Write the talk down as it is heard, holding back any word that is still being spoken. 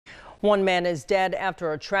One man is dead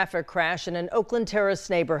after a traffic crash in an Oakland Terrace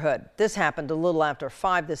neighborhood. This happened a little after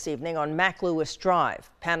 5 this evening on McLewis Drive.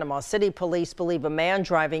 Panama City police believe a man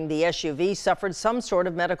driving the SUV suffered some sort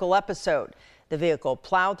of medical episode. The vehicle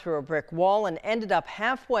plowed through a brick wall and ended up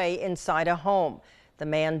halfway inside a home. The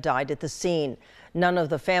man died at the scene. None of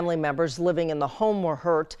the family members living in the home were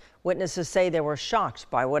hurt. Witnesses say they were shocked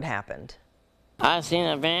by what happened. I seen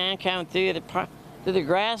a van come through the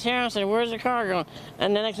grass here. I said, "Where's the car going?"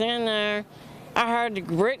 And the next thing I know, I heard the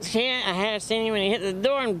bricks hit. I had seen him when he hit the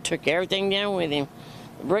door and took everything down with him.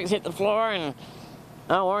 The bricks hit the floor, and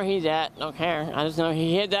I don't know where he's at. Don't care. I just know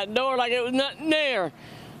he hit that door like it was nothing there.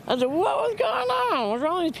 I said, "What was going on? What's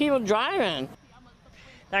wrong with these people driving?"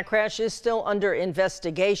 That crash is still under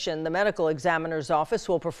investigation. The medical examiner's office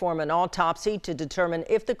will perform an autopsy to determine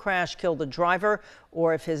if the crash killed the driver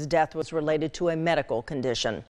or if his death was related to a medical condition.